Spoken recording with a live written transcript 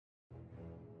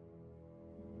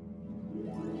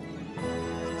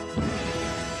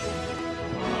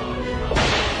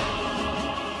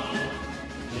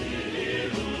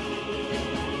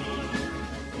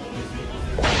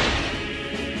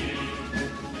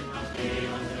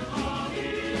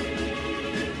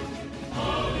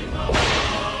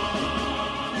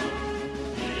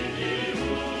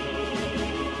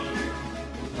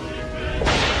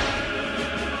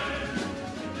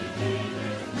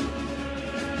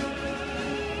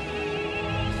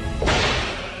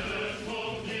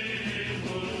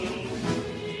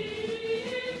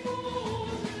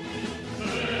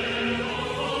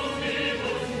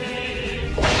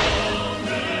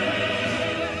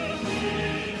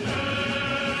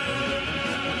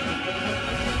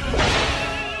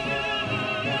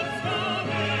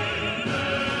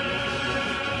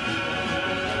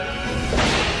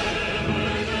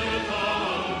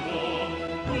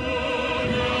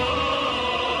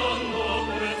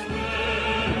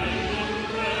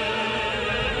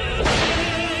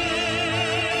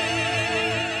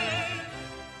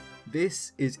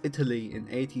This is Italy in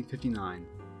 1859.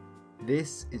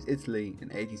 This is Italy in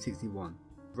 1861.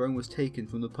 Rome was taken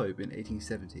from the Pope in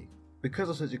 1870. Because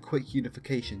of such a quick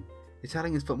unification,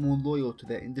 Italians felt more loyal to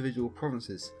their individual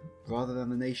provinces rather than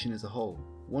the nation as a whole.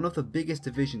 One of the biggest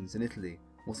divisions in Italy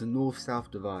was the North-South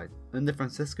divide. Under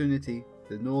Francesco Nitti,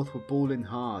 the North were balling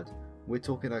hard. We're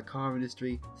talking our car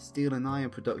industry, steel and iron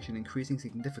production increasing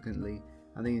significantly,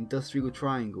 and the industrial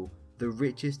triangle, the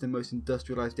richest and most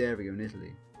industrialised area in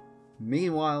Italy.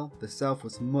 Meanwhile, the South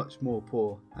was much more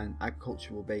poor and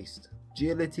agricultural based.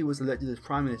 Giollitti was elected as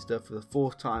Prime Minister for the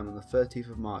fourth time on the 13th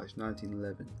of March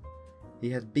 1911. He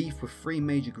had beef with three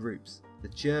major groups: the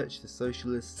Church, the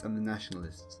Socialists and the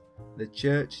Nationalists. The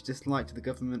Church disliked the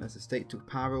government as the state took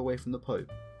power away from the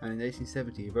Pope, and in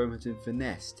 1870 Rome had been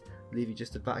finessed, leaving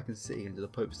just the Vatican City under the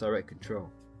Pope's direct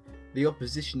control. The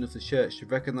opposition of the Church to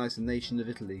recognise the nation of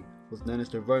Italy was known as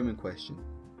the Roman Question.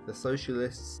 The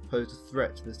Socialists posed a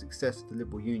threat to the success of the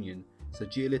Liberal Union, so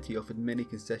Giollitti offered many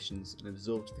concessions and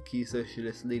absorbed the key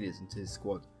socialist leaders into his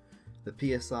squad.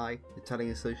 The PSI, the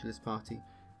Italian Socialist Party,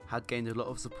 had gained a lot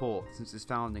of support since its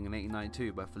founding in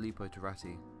 1892 by Filippo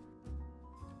Turati.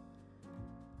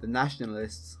 The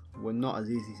Nationalists were not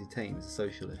as easy to tame as the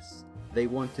Socialists. They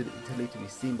wanted Italy to be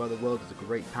seen by the world as a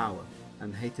great power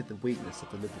and hated the weakness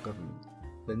of the Liberal government.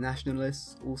 The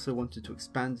Nationalists also wanted to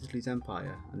expand Italy's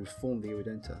empire and reform the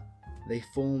Irredenta. They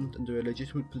formed under a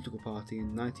legitimate political party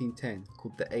in 1910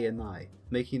 called the ANI,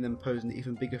 making them pose an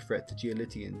even bigger threat to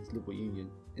Giollitti and his Liberal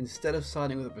Union. Instead of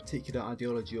siding with a particular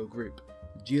ideology or group,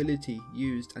 Giollitti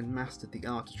used and mastered the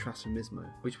art of trasformismo,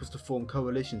 which was to form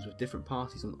coalitions with different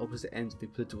parties on opposite ends of the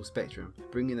political spectrum,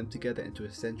 bringing them together into a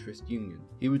centrist union.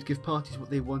 He would give parties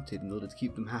what they wanted in order to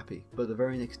keep them happy, but the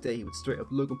very next day he would straight up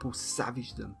Logan Paul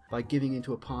savage them by giving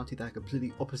into a party that had a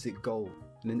completely opposite goal.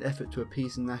 In an effort to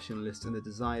appease the nationalists and the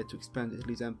desire to expand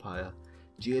Italy's empire,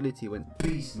 Giollitti went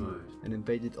beast mode and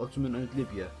invaded Ottoman-owned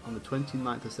Libya on the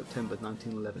 29th of September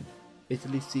 1911.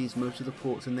 Italy seized most of the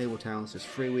ports and naval towns just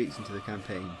 3 weeks into the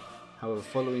campaign. However,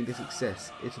 following this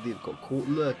success, Italy got caught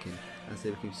lurking as they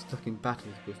became stuck in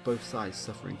battles with both sides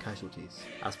suffering casualties.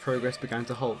 As progress began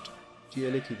to halt,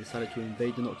 Giollitti decided to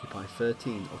invade and occupy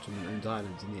 13 Ottoman-owned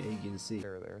islands in the Aegean Sea.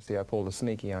 See, I pulled a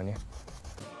sneaky on you.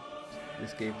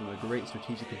 This gave them a great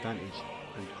strategic advantage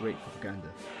and great propaganda.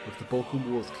 With the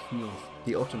Balkan Wars kicking off,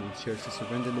 the Ottomans chose to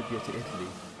surrender Libya to Italy.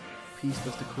 Peace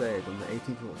was declared on the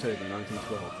 18th of October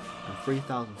 1912, and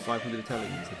 3,500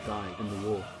 Italians had died in the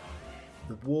war.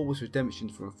 The war was redemption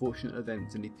for unfortunate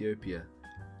events in Ethiopia,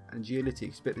 and Giollitti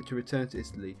expected to return to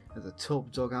Italy as a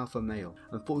top dog alpha male.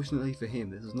 Unfortunately for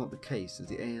him, this was not the case, as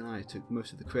the ANI took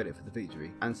most of the credit for the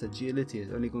victory, and said Giollitti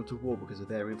had only gone to war because of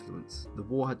their influence. The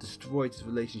war had destroyed his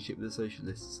relationship with the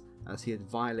Socialists, as he had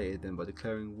violated them by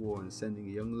declaring war and sending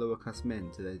young lower class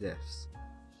men to their deaths.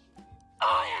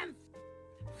 I am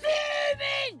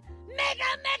fuming! Mega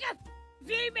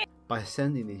fuming! By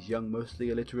sending these young, mostly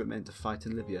illiterate men to fight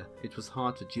in Libya, it was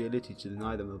hard for Giollitti to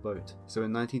deny them a vote. So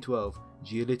in 1912,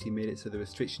 Giollitti made it so the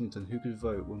restrictions on who could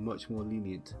vote were much more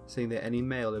lenient, saying that any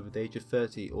male over the age of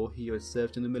 30 or he who had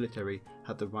served in the military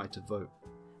had the right to vote.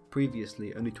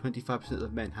 Previously, only 25%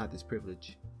 of men had this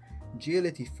privilege.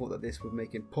 Giollitti thought that this would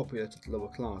make him popular to the lower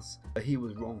class, but he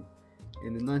was wrong.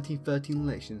 In the 1913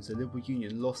 elections, the Liberal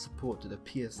Union lost support to the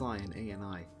PSI and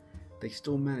ANI. They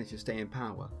still managed to stay in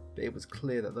power, but it was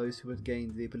clear that those who had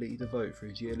gained the ability to vote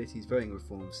through Giollitti's voting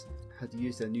reforms had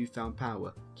used their newfound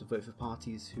power to vote for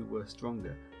parties who were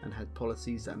stronger and had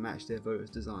policies that matched their voters'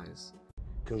 desires.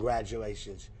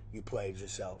 Congratulations, you played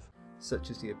yourself. Such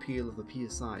as the appeal of the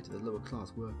PSI to the lower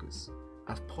class workers.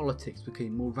 As politics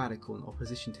became more radical and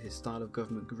opposition to his style of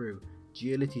government grew,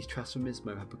 Giollitti's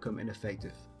trasformismo had become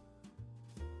ineffective.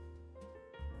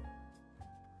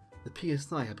 The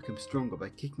PSI had become stronger by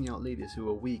kicking out leaders who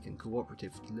were weak and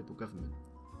cooperative with the Liberal government.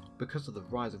 Because of the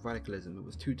rise of radicalism, it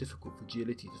was too difficult for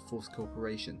Giollitti to force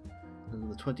cooperation, and on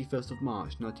the 21st of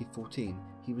March 1914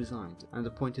 he resigned and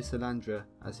appointed Salandra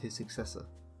as his successor.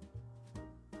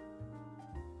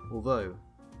 Although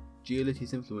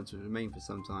Giollitti's influence would remain for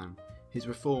some time, his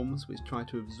reforms, which tried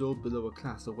to absorb the lower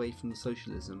class away from the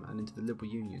socialism and into the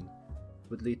Liberal Union,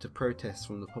 would lead to protests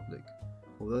from the public.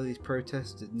 Although these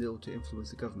protests did little to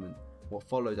influence the government, what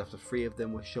followed after 3 of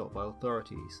them were shot by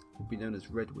authorities would be known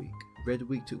as Red Week. Red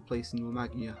Week took place in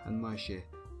Romagna and Marche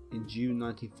in June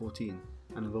 1914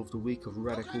 and involved a week of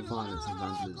radical violence and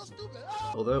vandalism.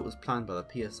 Although it was planned by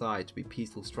the PSI to be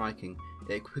peaceful striking,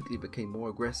 it quickly became more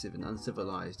aggressive and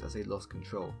uncivilized as they lost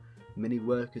control. Many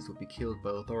workers would be killed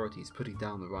by authorities putting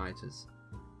down the rioters.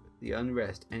 The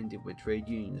unrest ended when trade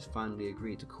unions finally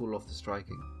agreed to call off the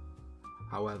striking.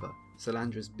 However,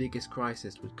 Salandra's biggest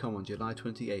crisis would come on July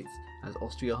 28th as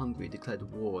Austria-Hungary declared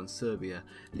war on Serbia,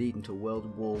 leading to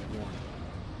World War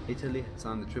I. Italy had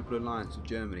signed the Triple Alliance with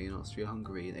Germany and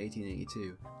Austria-Hungary in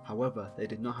 1882. However, they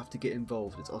did not have to get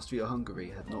involved as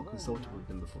Austria-Hungary had not consulted with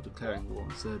them before declaring war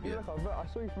on Serbia. I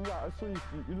saw you from that. I saw you.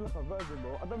 You look like a virgin,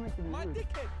 bro. I don't mean to be rude. My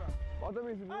dickhead, fam. I don't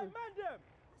mean to be rude. Hey, man, them.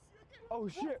 Oh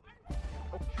shit.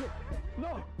 Oh shit.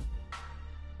 No.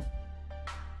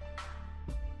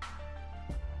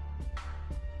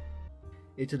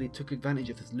 Italy took advantage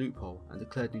of this loophole and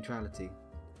declared neutrality.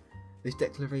 This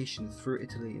declaration threw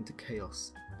Italy into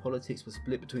chaos. Politics was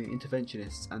split between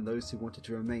interventionists and those who wanted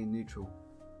to remain neutral.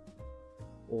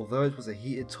 Although it was a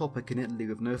heated topic in Italy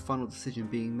with no final decision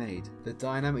being made, the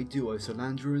dynamic duo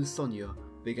Salandra and Sonia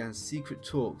began secret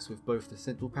talks with both the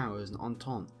Central Powers and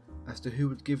Entente as to who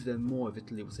would give them more if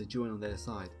Italy was to join on their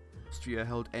side. Austria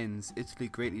held ends Italy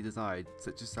greatly desired,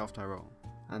 such as South Tyrol,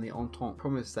 and the Entente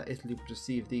promised that Italy would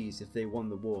receive these if they won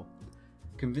the war.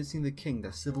 Convincing the king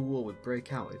that civil war would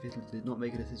break out if Italy did not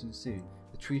make a decision soon,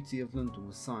 the Treaty of London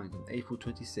was signed on April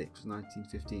 26,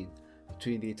 1915,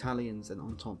 between the Italians and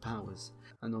Entente powers,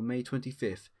 and on May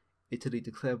 25th, Italy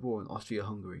declared war on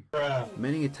Austria-Hungary.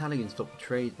 Many Italians felt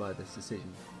betrayed by this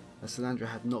decision, as Salandra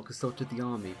had not consulted the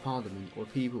army, parliament or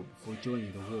people before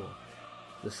joining the war.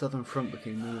 The Southern Front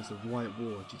became known as the White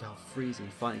War due to how freezing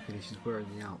fighting conditions were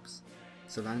in the Alps.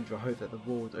 Salandra hoped that the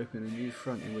war would open a new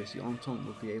front in which the Entente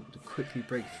would be able to quickly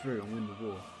break through and win the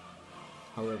war.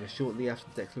 However, shortly after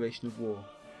the declaration of war,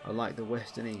 unlike the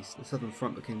West and East, the Southern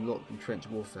Front became locked in trench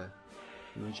warfare.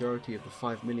 The majority of the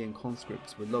 5 million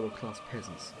conscripts were lower-class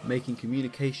peasants, making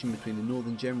communication between the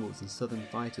northern generals and southern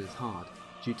fighters hard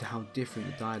due to how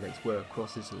different the dialects were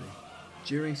across Italy.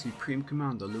 During Supreme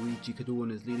Commander Luigi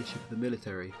Cadorna's leadership of the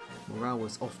military, morale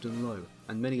was often low,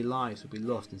 and many lives would be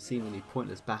lost in seemingly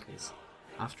pointless battles.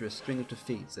 After a string of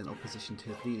defeats and opposition to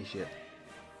his leadership,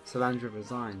 Salandra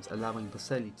resigns, allowing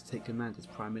Boselli to take command as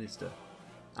Prime Minister.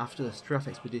 After the Strath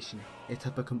expedition, it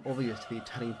had become obvious to the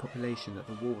Italian population that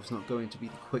the war was not going to be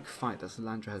the quick fight that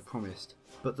Salandra had promised,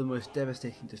 but the most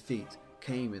devastating defeat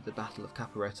came at the Battle of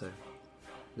Caporetto.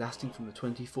 Lasting from the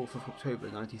 24th of October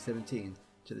 1917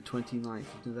 to the 29th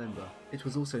of November, it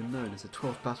was also known as the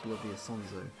 12th Battle of the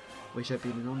Isonzo, which had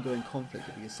been an ongoing conflict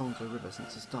at the Isonzo River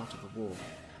since the start of the war.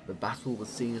 The battle was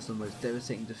seen as the most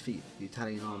devastating defeat the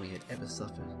Italian army had ever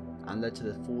suffered, and led to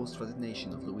the forced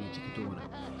resignation of Luigi Cadorna,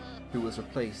 who was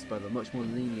replaced by the much more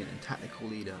lenient and tactical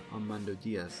leader Armando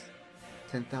Diaz.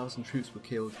 10,000 troops were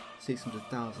killed,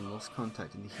 600,000 lost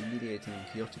contact in the humiliating and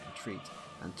chaotic retreat,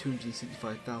 and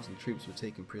 265,000 troops were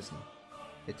taken prisoner.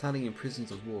 Italian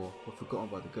prisoners of war were forgotten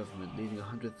by the government, leaving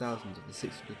 100,000 of the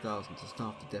 600,000 to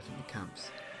starve to death in the camps.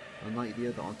 Unlike the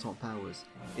other Entente powers,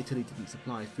 Italy didn't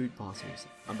supply food parcels,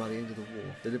 and by the end of the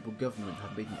war, the Liberal government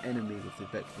had made an enemy with the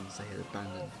veterans they had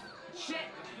abandoned.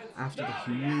 After the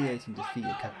humiliating defeat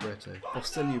at Caporetto,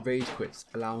 Boselli rage quits,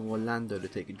 allowing Orlando to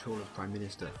take control as Prime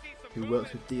Minister, who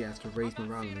works with Diaz to raise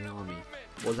morale in the army.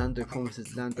 Orlando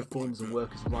promises land reforms and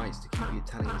workers' rights to keep the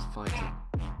Italians fighting.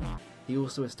 He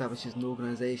also establishes an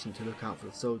organisation to look out for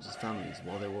the soldiers' families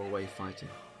while they were away fighting.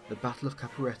 The Battle of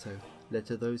Caporetto led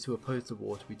to those who opposed the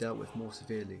war to be dealt with more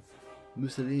severely.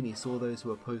 Mussolini saw those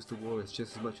who opposed the war as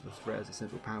just as much of a threat as the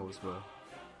Central Powers were.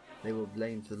 They were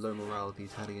blamed for the low morale of the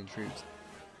Italian troops.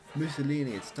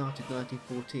 Mussolini had started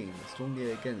 1914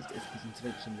 strongly against Italy's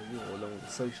intervention in the war along with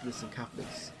the Socialists and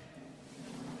Catholics.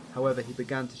 However, he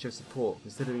began to show support,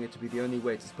 considering it to be the only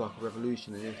way to spark a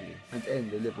revolution in Italy and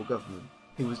end the Liberal government.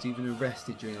 He was even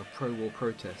arrested during a pro-war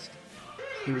protest.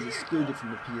 He was excluded from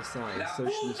the PSI and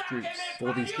socialist groups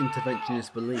for these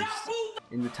interventionist beliefs.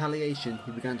 In retaliation,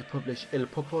 he began to publish Il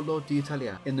Popolo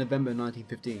d'Italia in November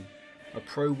 1915, a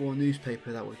pro-war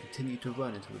newspaper that would continue to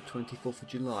run until the 24th of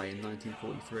July in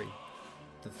 1943.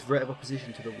 The threat of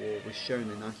opposition to the war was shown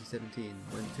in 1917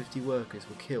 when 50 workers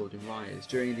were killed in riots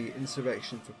during the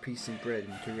Insurrection for Peace and Bread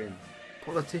in Turin.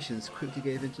 Politicians quickly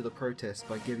gave in to the protests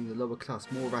by giving the lower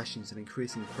class more rations and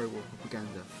increasing pro-war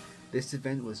propaganda. This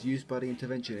event was used by the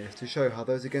interventionists to show how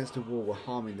those against the war were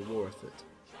harming the war effort.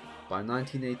 By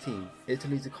 1918,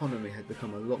 Italy's economy had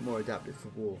become a lot more adapted for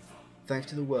war. Thanks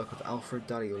to the work of Alfred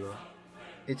D'Aliola,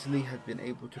 Italy had been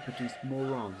able to produce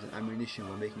more arms and ammunition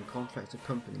while making contracts with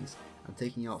companies and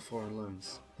taking out foreign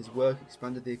loans. His work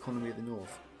expanded the economy of the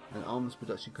north, and arms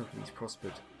production companies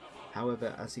prospered.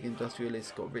 However, as the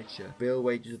industrialists got richer, real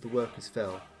wages of the workers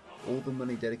fell. All the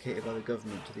money dedicated by the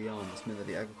government to the arms meant that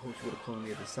the agricultural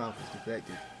economy of the south was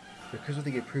neglected. Because of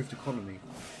the improved economy,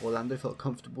 Orlando felt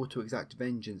comfortable to exact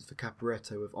vengeance for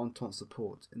Caporetto with Entente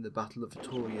support in the Battle of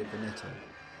Vittorio Vinetto.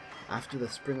 After the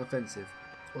spring offensive,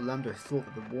 Orlando thought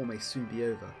that the war may soon be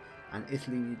over, and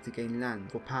Italy needed to gain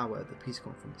land for power at the peace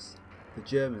conference. The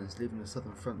Germans leaving the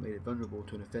southern front made it vulnerable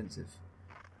to an offensive.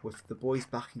 With the boys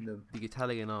backing them, the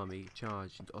Italian army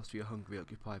charged into Austria-Hungary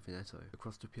occupied Veneto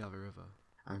across the Piave River,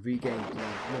 and regained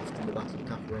land lost in the Battle of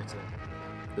Caporetto.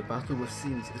 The battle was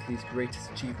seen as Italy's greatest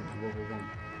achievement in World War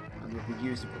I, and would be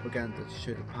used in propaganda to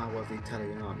show the power of the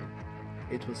Italian army.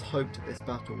 It was hoped that this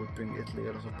battle would bring Italy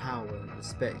a lot of power and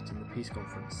respect in the peace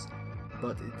conference,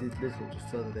 but it did little to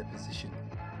further their position.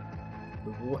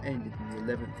 The war ended on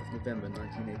the 11th of November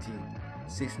 1918.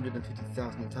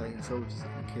 650,000 Italian soldiers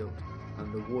had been killed,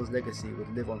 and the war's legacy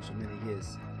would live on for many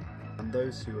years, and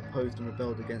those who opposed and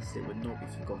rebelled against it would not be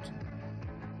forgotten.